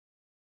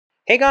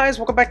Hey guys,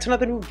 welcome back to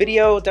another new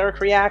video.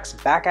 Dereck Reacts,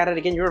 back at it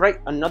again. You're right,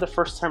 another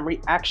first time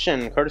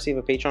reaction, courtesy of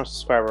a Patreon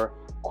subscriber.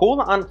 Cool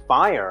on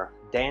Fire,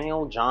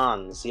 Daniel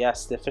Johns.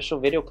 Yes, the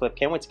official video clip.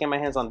 Can't wait to get my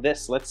hands on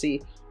this. Let's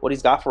see what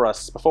he's got for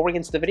us. Before we get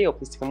into the video,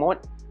 please take a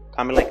moment,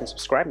 comment, like, and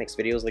subscribe. Makes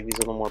videos like these a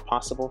little more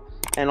possible.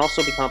 And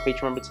also become a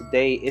Patreon member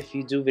today. If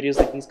you do videos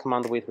like these, come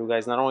on the way through,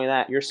 guys. Not only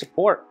that, your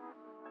support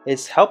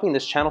is helping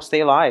this channel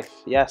stay alive.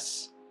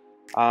 Yes.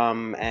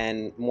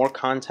 And more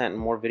content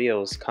and more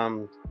videos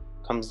comes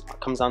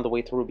on the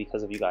way through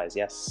because of you guys.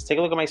 Yes, take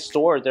a look at my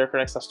store,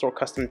 Dereck.store.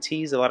 Custom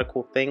tees, a lot of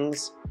cool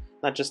things,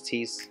 not just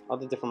tees,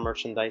 other different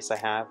merchandise I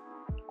have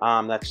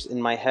that's in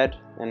my head,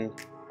 and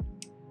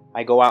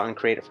I go out and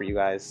create it for you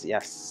guys.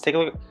 Yes, take a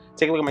look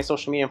at my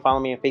social media and follow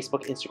me on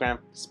Facebook, Instagram,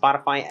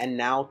 Spotify, and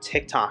now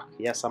TikTok.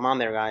 Yes, I'm on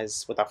there,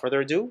 guys. Without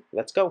further ado,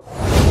 let's go.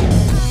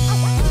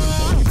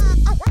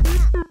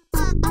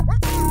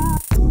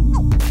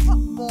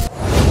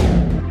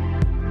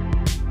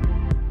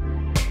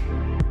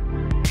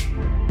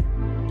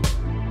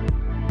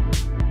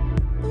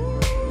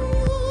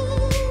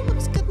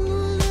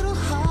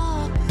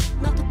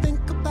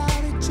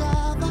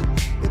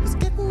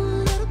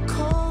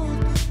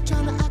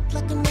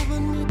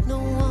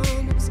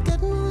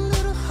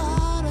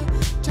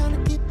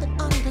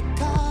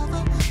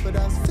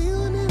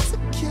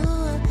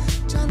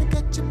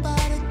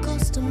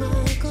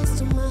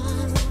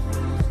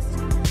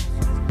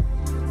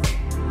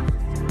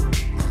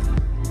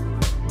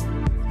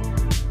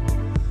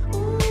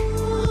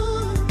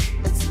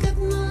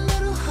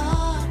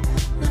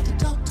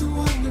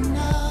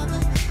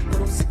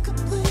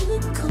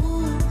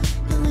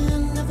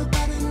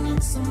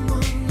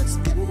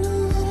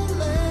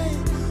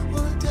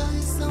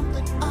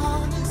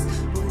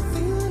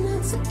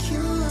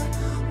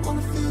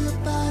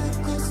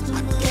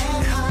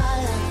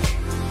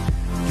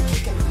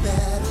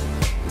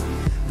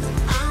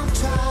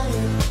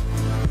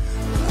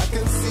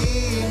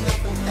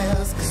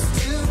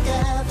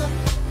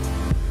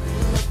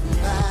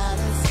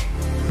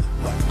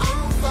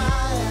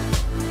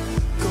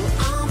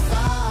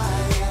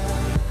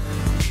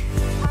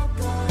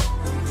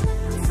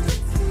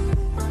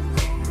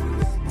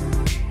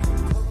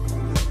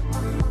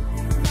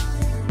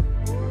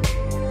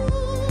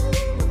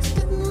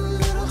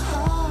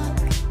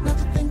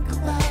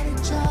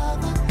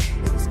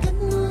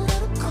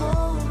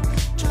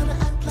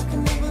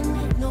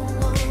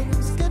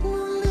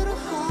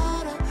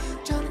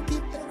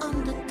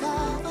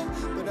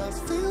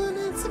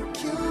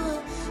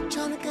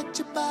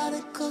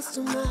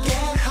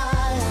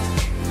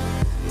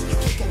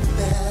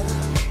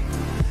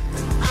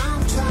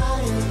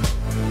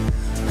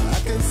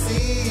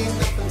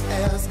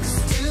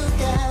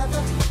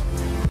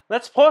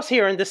 Let's pause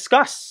here and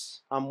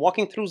discuss. I'm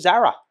walking through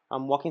Zara.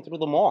 I'm walking through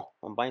the mall.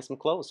 I'm buying some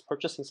clothes,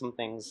 purchasing some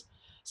things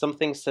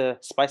to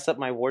spice up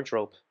my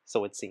wardrobe,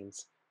 so it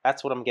seems.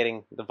 That's what I'm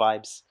getting, the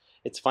vibes.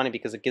 It's funny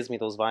because it gives me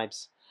those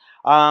vibes.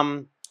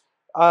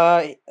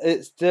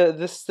 It's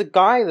the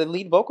guy, the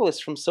lead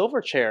vocalist from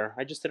Silverchair.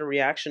 I just did a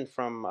reaction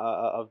from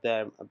of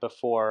them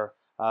before,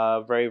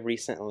 very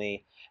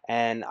recently,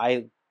 and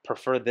I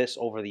prefer this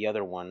over the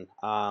other one.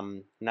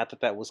 Not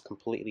that that was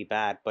completely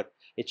bad, but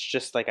it's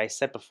just like I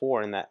said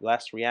before in that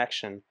last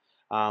reaction,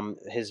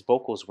 his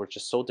vocals were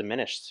just so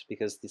diminished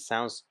because the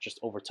sounds just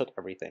overtook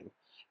everything.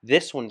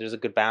 This one, there's a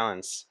good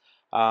balance,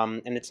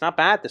 and it's not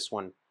bad, this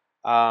one.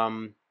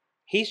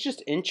 He's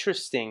just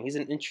interesting. He's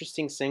an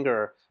interesting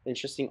singer,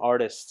 interesting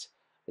artist.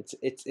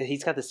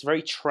 He's got this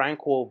very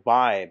tranquil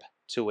vibe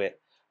to it,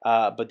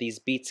 but these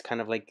beats kind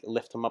of like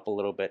lift him up a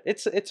little bit.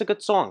 It's a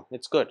good song.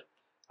 It's good.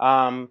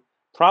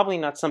 Probably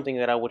not something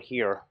that I would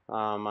hear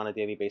on a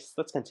daily basis.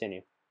 Let's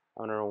continue.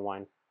 I'm gonna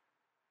rewind.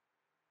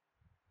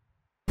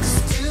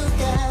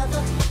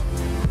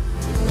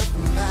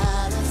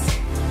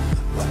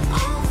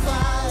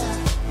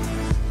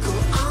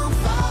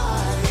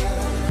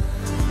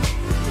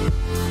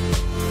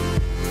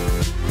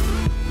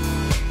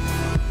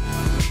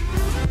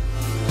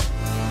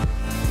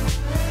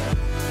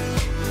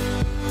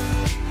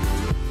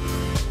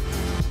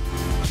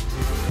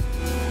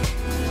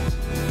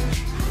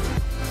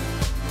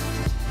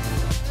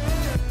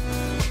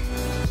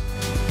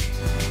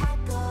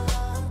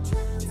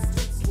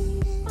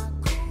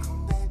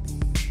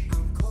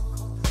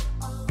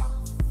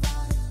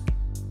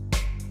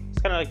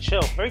 Kind of like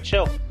chill, very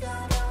chill.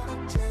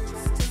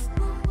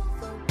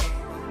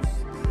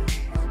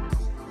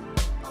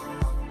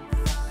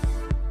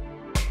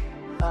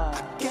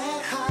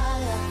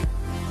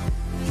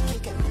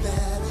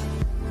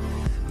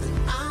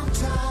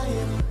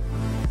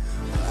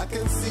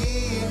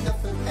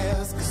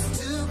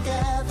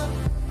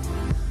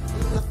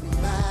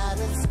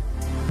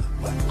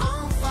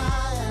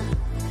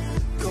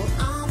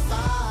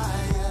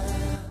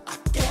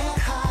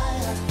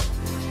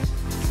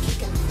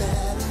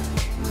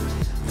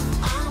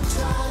 I'm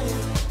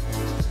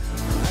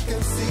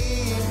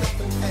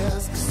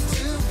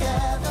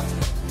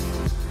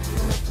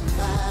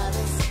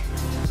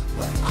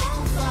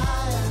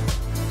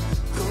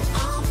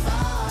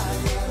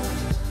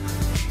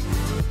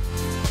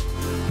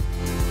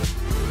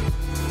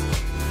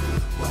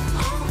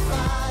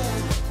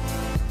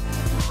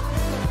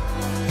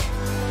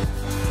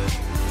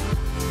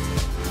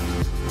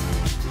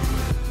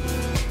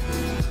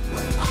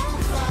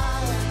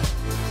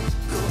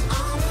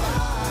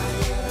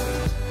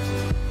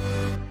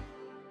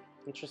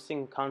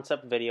interesting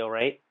concept video,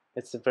 right?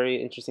 It's a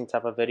very interesting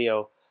type of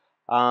video.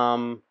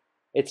 Um,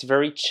 it's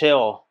very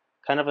chill,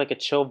 kind of like a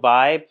chill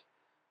vibe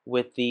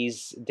with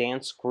these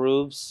dance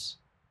grooves,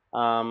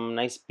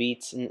 nice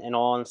beats and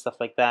all and stuff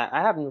like that.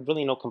 I have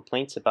really no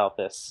complaints about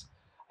this.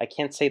 I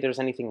can't say there's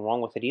anything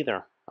wrong with it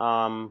either.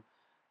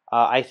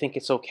 I think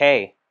it's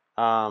okay.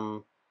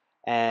 Um,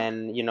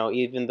 and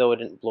even though it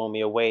didn't blow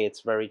me away,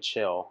 it's very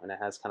chill and it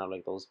has kind of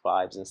like those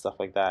vibes and stuff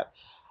like that.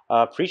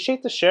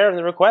 Appreciate the share and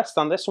the request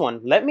on this one.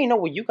 Let me know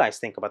what you guys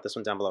think about this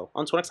one down below.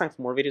 Until next time,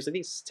 for more videos of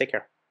these, take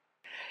care.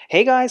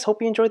 Hey guys,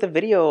 hope you enjoyed the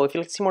video. If you'd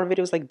like to see more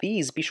videos like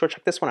these, be sure to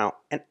check this one out.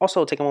 And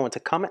also take a moment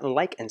to comment and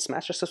like and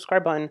smash the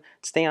subscribe button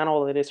to stay on all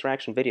the latest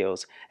reaction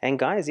videos. And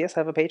guys, yes, I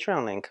have a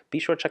Patreon link. Be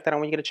sure to check that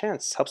out when you get a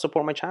chance. Help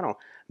support my channel.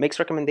 Makes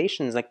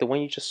recommendations like the one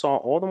you just saw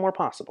all the more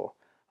possible.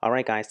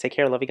 Alright guys, take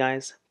care. Love you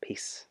guys.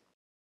 Peace.